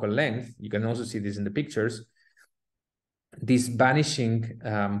the focal length, you can also see this in the pictures, this vanishing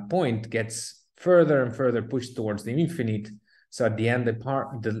point gets further and further pushed towards the infinite. So at the end,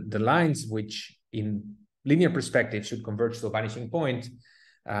 the lines which in linear perspective should converge to a vanishing point,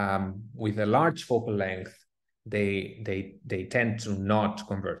 with a large focal length, they tend to not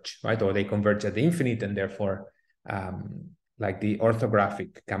converge, right? Or they converge at the infinite, and therefore, like the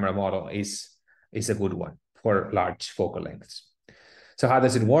orthographic camera model is a good one for large focal lengths. So how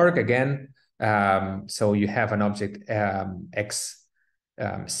does it work? Again, so you have an object x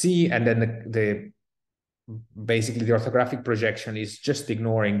c, and then basically the orthographic projection is just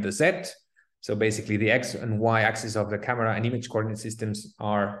ignoring the z. So basically the x and y axis of the camera and image coordinate systems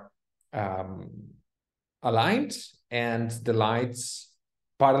are aligned, and the lights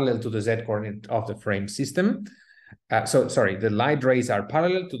parallel to the z coordinate of the frame system. The light rays are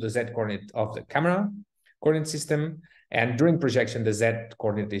parallel to the z coordinate of the camera coordinate system, and during projection the z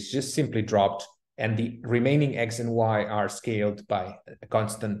coordinate is just simply dropped, and the remaining x and y are scaled by a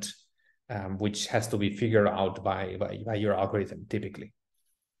constant, which has to be figured out by your algorithm typically.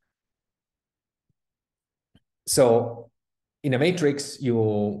 So in a matrix,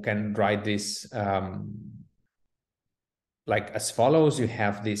 you can write this like as follows. You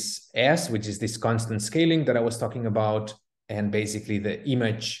have this S, which is this constant scaling that I was talking about. And basically the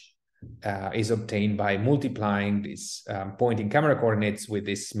image is obtained by multiplying this pointing camera coordinates with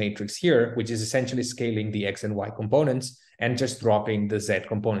this matrix here, which is essentially scaling the X and Y components and just dropping the Z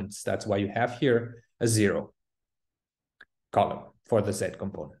components. That's why you have here a 0 column for the Z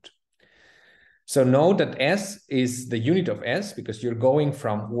component. So note that S is the unit of S, because you're going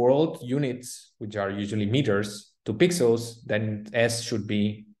from world units, which are usually meters, to pixels. Then S should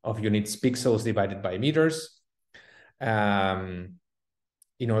be of units pixels divided by meters, in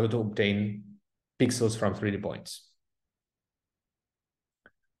order to obtain pixels from 3D points.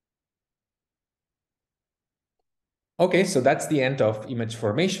 Okay, so that's the end of image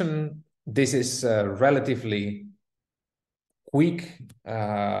formation. This is a relatively quick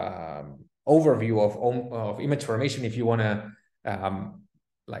overview of image formation. If you want to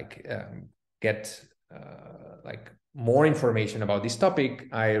get like more information about this topic,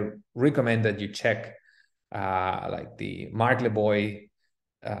 I recommend that you check like the Mark Leboy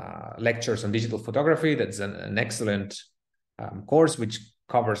lectures on digital photography. That's an excellent course which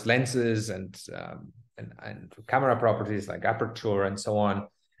covers lenses and camera properties like aperture and so on,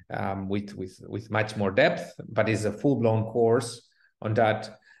 with much more depth, but is a full-blown course on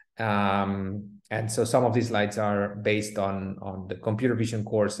that. And so some of these slides are based on the computer vision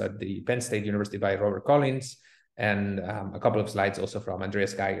course at the Penn State University by Robert Collins, and a couple of slides also from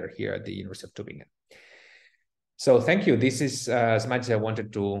Andreas Geiger here at the University of Tübingen. So thank you. This is as much as I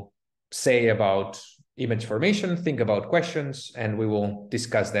wanted to say about image formation. Think about questions, and we will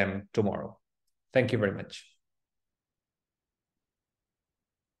discuss them tomorrow. Thank you very much.